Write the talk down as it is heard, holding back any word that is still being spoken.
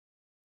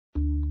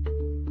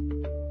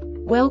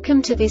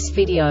Welcome to this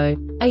video.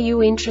 Are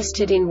you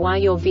interested in why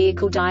your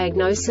vehicle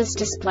diagnosis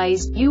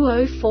displays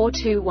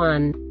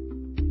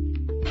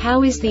U0421?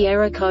 How is the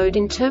error code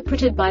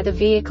interpreted by the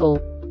vehicle?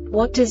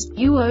 What does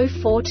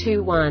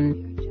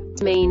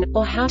U0421 mean,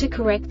 or how to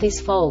correct this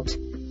fault?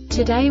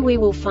 Today we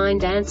will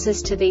find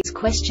answers to these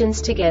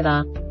questions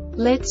together.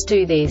 Let's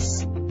do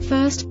this.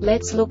 First,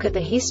 let's look at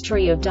the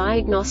history of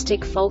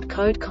diagnostic fault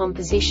code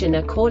composition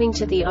according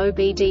to the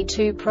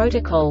OBD2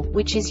 protocol,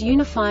 which is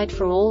unified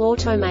for all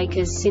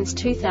automakers since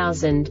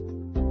 2000.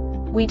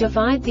 We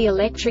divide the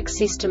electric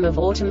system of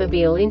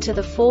automobile into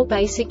the four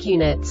basic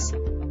units: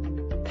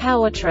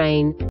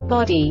 powertrain,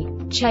 body,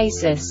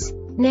 chassis,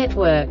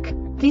 network.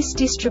 This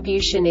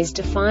distribution is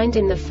defined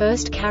in the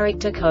first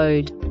character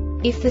code.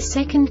 If the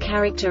second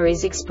character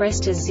is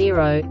expressed as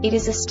 0, it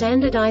is a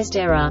standardized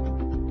error.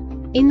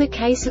 In the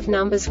case of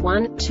numbers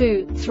 1,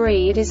 2,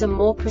 3, it is a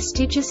more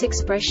prestigious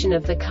expression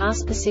of the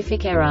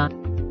car-specific error.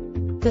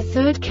 The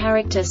third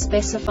character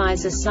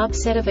specifies a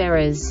subset of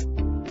errors.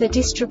 The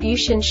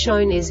distribution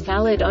shown is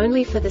valid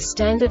only for the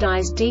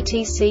standardized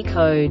DTC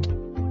code.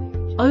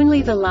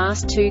 Only the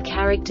last two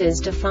characters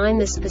define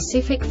the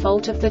specific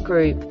fault of the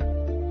group.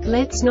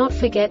 Let's not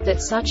forget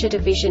that such a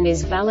division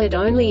is valid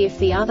only if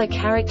the other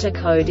character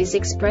code is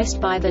expressed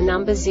by the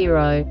number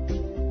 0.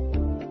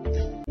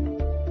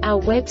 Our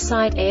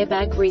website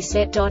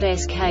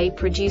airbagreset.sk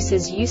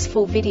produces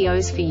useful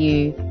videos for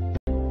you.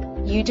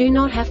 You do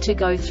not have to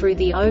go through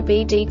the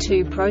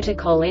OBD2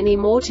 protocol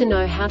anymore to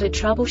know how to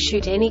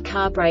troubleshoot any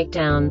car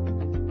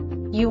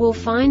breakdown. You will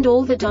find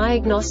all the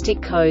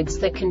diagnostic codes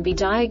that can be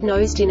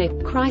diagnosed in a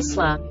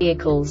Chrysler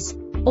vehicles.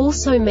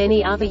 Also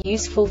many other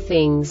useful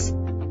things.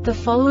 The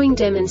following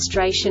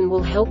demonstration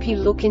will help you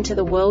look into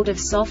the world of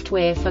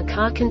software for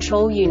car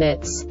control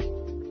units.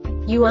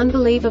 You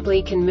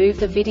unbelievably can move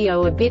the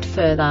video a bit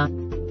further.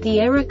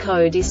 The error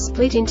code is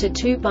split into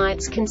 2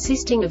 bytes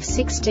consisting of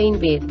 16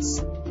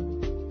 bits.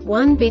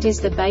 1 bit is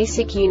the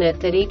basic unit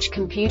that each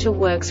computer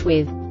works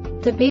with.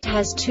 The bit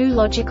has 2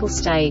 logical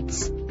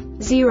states: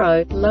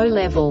 0, low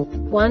level,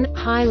 1,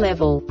 high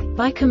level.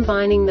 By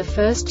combining the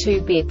first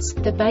 2 bits,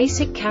 the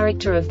basic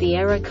character of the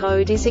error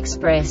code is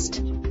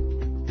expressed.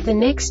 The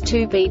next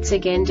 2 beats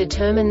again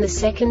determine the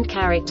second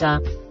character.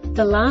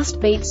 The last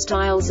beat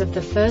styles of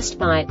the first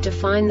byte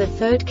define the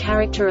third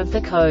character of the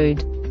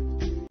code.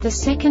 The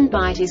second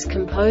byte is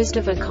composed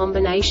of a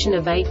combination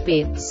of 8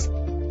 bits.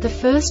 The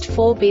first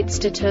 4 bits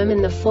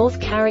determine the fourth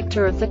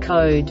character of the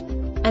code.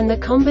 And the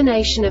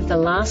combination of the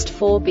last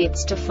 4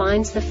 bits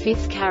defines the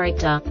fifth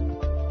character.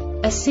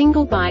 A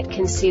single byte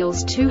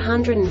conceals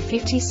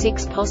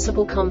 256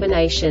 possible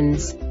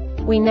combinations.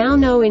 We now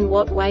know in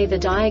what way the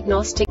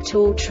diagnostic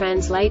tool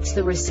translates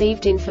the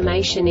received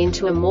information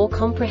into a more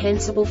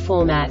comprehensible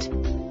format.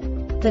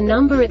 The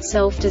number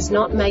itself does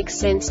not make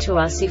sense to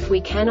us if we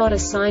cannot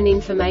assign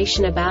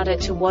information about it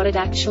to what it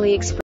actually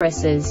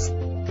expresses.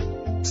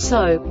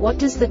 So, what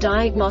does the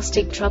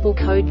diagnostic trouble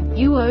code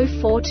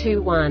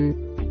U0421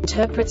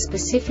 interpret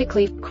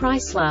specifically for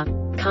Chrysler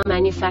car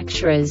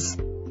manufacturers?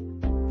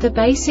 The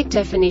basic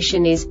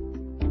definition is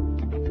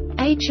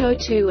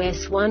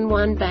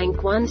H02S11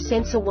 bank 1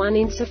 sensor 1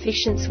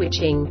 insufficient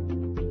switching.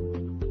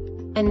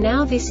 And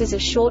now this is a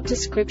short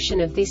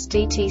description of this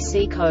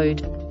DTC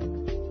code.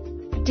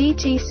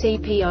 DTC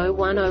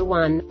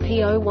P0101,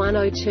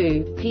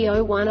 P0102,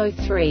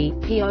 P0103,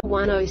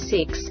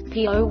 P0106,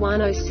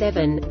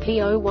 P0107,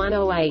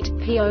 P0108,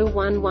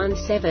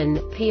 P0117,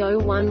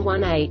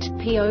 P0118,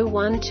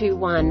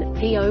 P0121,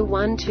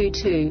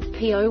 P0122,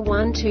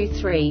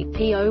 P0123,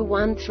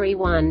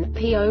 P0131,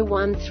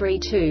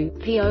 P0132,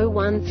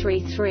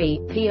 P0133,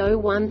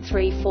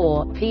 P0134,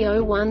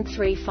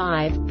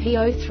 P0135,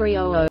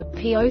 P0300,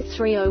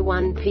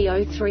 P0301,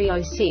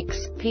 P0306,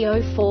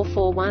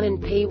 P0441 and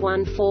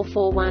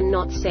P1441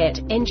 not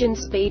set, engine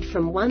speed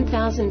from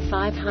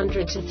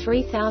 1,500 to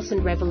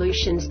 3,000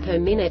 revolutions per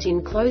minute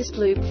in closed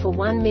loop for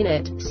 1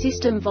 minute,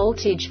 system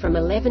voltage from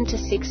 11 to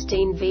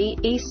 16 V,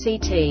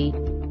 ECT.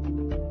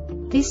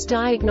 This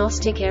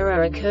diagnostic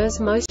error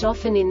occurs most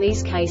often in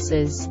these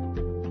cases: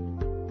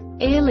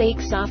 air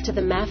leaks after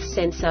the MAF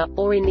sensor,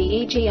 or in the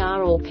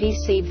EGR or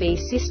PCV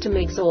system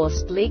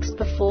exhaust leaks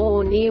before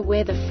or near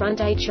where the front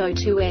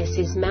HO2S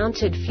is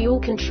mounted, fuel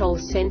control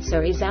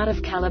sensor is out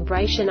of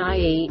calibration,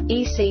 i.e.,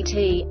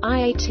 ECT,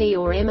 IAT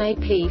or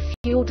MAP,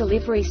 fuel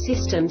delivery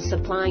system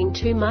supplying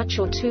too much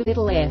or too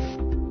little F.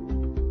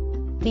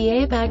 The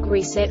Airbag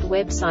Reset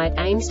website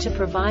aims to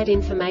provide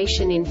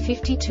information in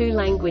 52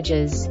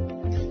 languages.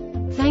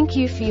 Thank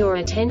you for your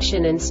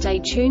attention and stay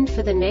tuned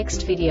for the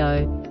next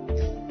video.